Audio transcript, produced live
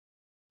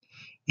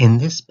In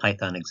this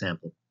Python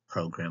example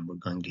program, we're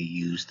going to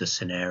use the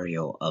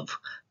scenario of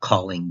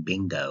calling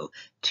bingo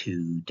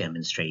to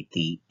demonstrate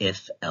the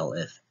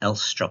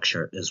if-elif-else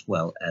structure as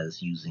well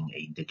as using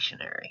a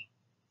dictionary.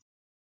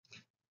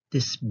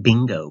 This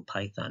bingo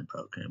Python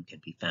program can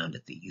be found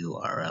at the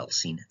URL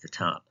seen at the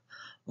top.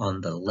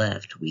 On the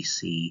left, we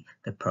see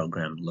the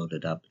program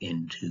loaded up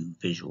into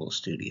Visual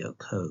Studio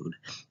Code,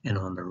 and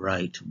on the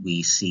right,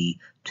 we see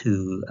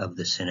two of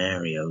the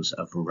scenarios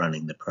of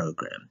running the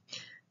program.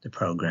 The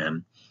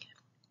program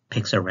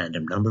picks a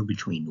random number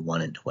between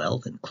 1 and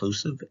 12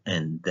 inclusive,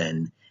 and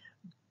then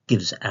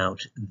gives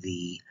out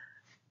the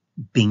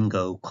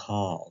bingo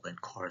call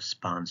that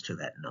corresponds to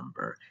that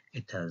number.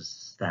 It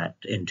does that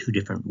in two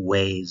different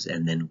ways,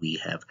 and then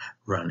we have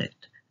run it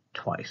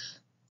twice.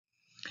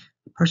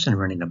 The person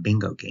running a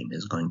bingo game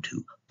is going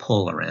to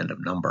pull a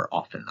random number,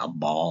 often a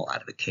ball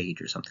out of a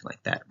cage or something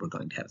like that. We're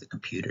going to have the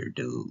computer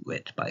do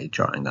it by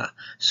drawing a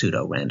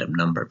pseudo-random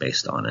number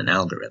based on an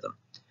algorithm.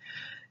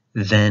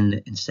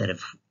 Then instead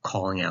of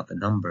calling out the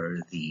number,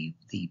 the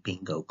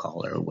bingo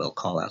caller will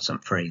call out some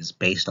phrase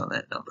based on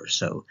that number.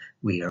 So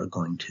we are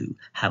going to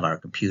have our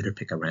computer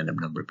pick a random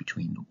number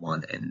between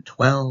 1 and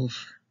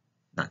 12.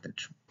 Not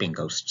that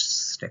bingo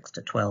sticks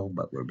to 12,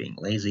 but we're being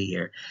lazy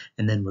here.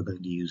 And then we're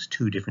going to use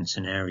two different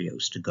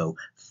scenarios to go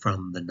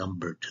from the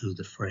number to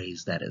the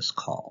phrase that is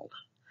called.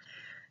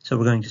 So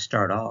we're going to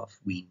start off,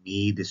 we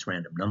need this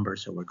random number,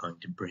 so we're going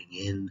to bring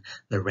in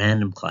the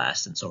random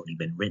class that's already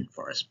been written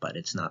for us, but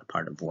it's not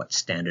part of what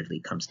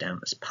standardly comes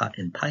down as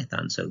in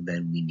Python, so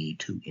then we need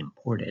to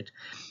import it.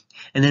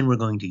 And then we're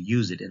going to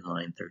use it in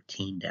line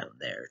 13 down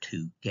there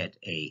to get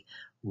a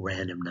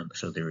random number.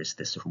 So there is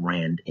this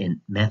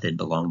randint method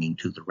belonging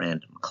to the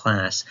random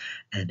class,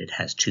 and it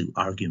has two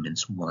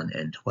arguments, 1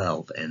 and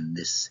 12, and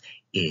this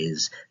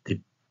is the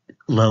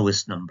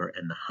lowest number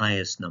and the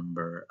highest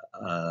number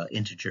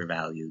integer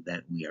value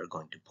that we are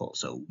going to pull.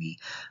 So we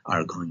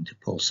are going to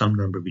pull some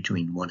number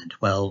between 1 and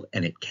 12,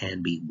 and it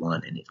can be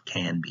 1 and it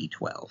can be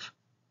 12.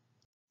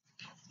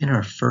 In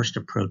our first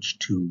approach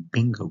to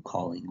bingo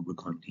calling, we're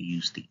going to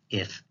use the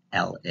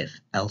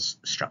if-elif-else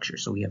structure.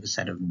 So we have a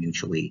set of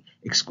mutually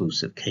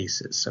exclusive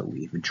cases. So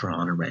we've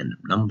drawn a random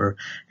number,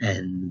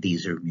 and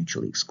these are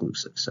mutually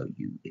exclusive. So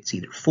it's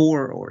either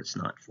 4 or it's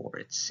not 4,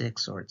 it's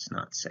 6 or it's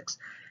not 6,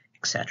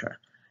 etc.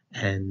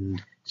 And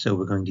so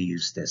we're going to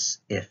use this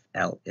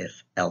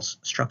if-elif-else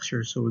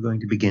structure. So we're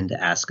going to begin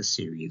to ask a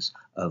series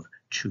of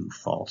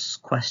true-false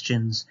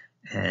questions.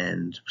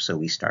 And so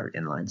we start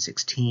in line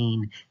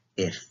 16.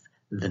 If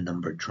the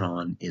number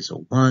drawn is a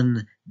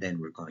 1, then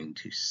we're going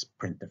to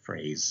print the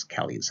phrase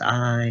Kelly's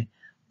eye.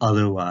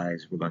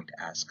 Otherwise, we're going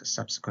to ask a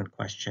subsequent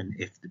question.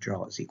 If the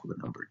draw is equal to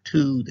number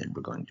 2, then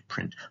we're going to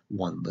print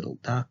one little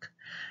duck.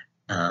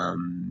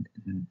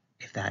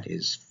 If that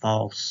is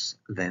false,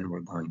 then we're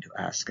going to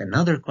ask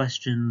another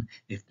question.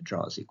 If the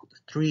draw is equal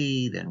to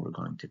 3, then we're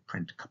going to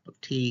print a cup of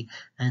tea,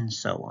 and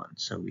so on.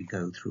 So we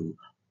go through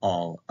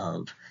all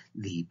of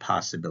the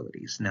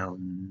possibilities. Now,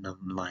 in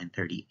line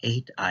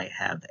 38, I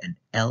have an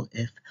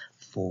elif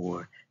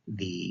for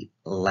the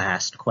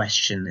last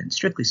question, and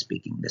strictly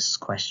speaking, this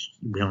question,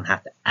 we don't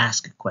have to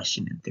ask a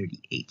question in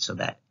 38, so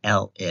that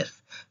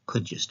elif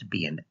could just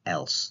be an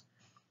else.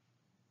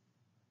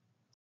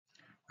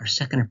 Our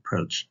second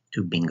approach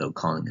to bingo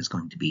calling is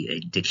going to be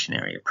a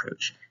dictionary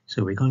approach.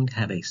 So we're going to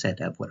have a set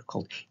of what are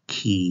called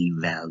key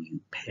value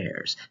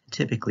pairs.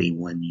 Typically,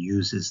 one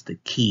uses the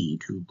key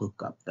to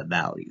look up the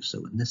value.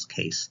 So in this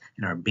case,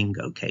 in our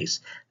bingo case,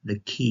 the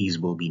keys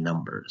will be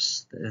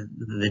numbers.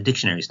 The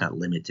dictionary is not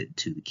limited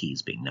to the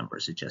keys being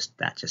numbers.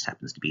 That just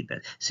happens to be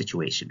the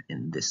situation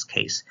in this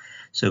case.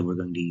 So we're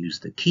going to use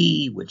the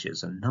key, which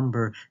is a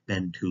number,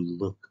 then to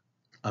look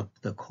up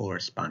the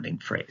corresponding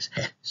phrase.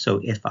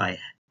 So if I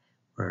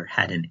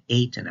had an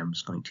 8 and I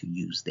was going to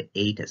use the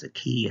 8 as a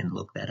key and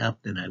look that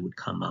up, then I would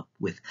come up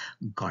with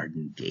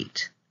garden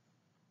gate.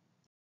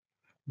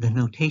 The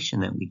notation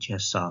that we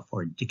just saw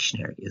for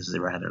dictionary is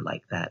rather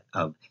like that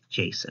of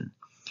JSON.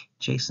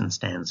 JSON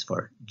stands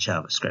for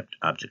JavaScript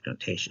Object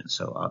Notation,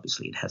 so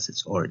obviously it has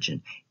its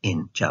origin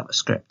in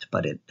JavaScript,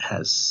 but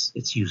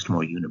it's used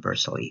more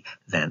universally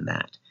than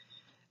that.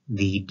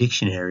 The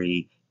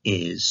dictionary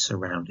is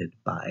surrounded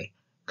by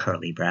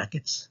curly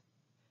brackets.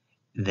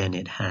 Then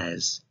it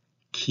has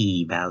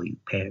key value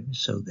pairs.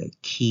 So the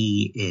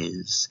key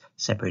is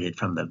separated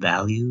from the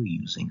value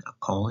using a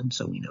colon,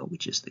 so we know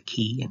which is the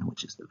key and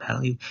which is the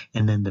value.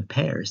 And then the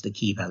pairs, the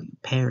key value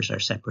pairs, are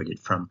separated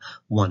from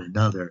one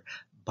another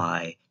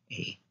by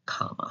a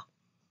comma.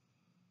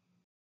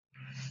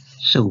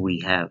 So we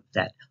have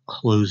that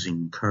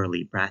closing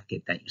curly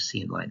bracket that you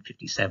see in line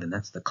 57.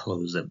 That's the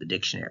close of the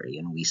dictionary.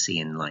 And we see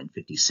in line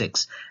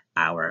 56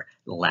 our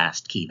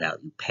last key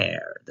value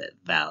pair. The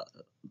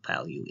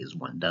value is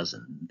 1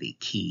 dozen. The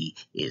key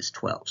is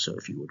 12. So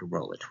if you were to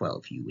roll a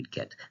 12, you would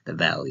get the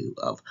value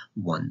of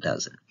 1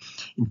 dozen.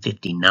 In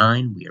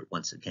 59, we are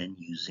once again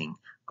using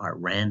our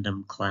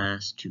random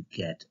class to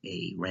get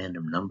a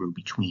random number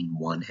between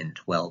 1 and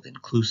 12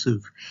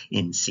 inclusive.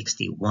 In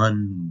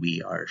 61,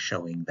 we are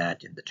showing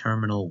that in the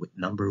terminal with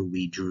number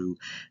we drew.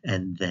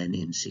 And then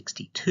in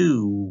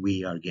 62,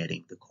 we are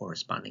getting the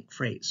corresponding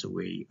phrase. So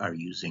we are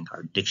using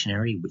our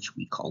dictionary, which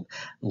we called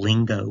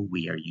lingo.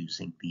 We are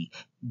using the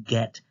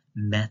get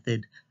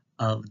method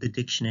of the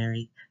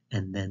dictionary,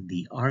 and then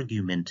the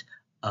argument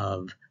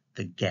of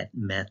the get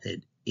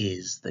method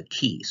is the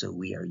key. So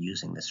we are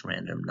using this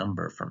random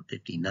number from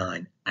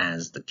 59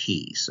 as the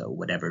key. So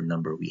whatever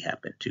number we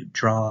happen to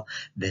draw,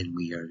 then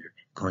we are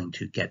going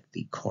to get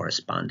the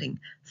corresponding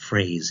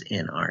phrase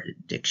in our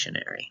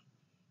dictionary.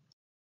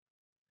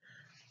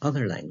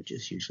 Other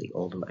languages, usually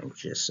older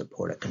languages,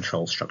 support a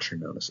control structure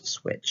known as a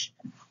switch.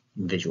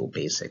 In Visual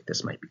Basic,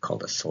 this might be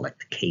called a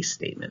select case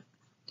statement.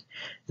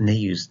 And they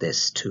use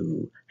this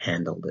to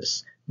handle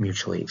this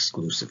mutually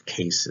exclusive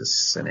cases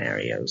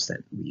scenarios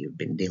that we have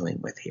been dealing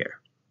with here.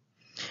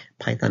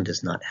 Python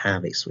does not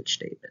have a switch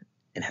statement.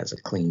 It has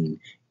a clean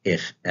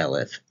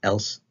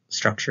if-elif-else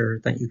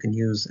structure that you can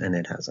use, and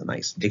it has a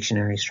nice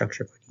dictionary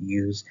structure to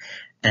use.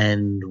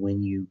 And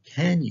when you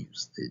can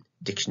use the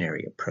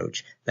dictionary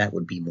approach, that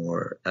would be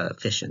more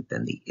efficient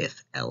than the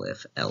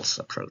if-elif-else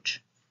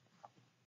approach.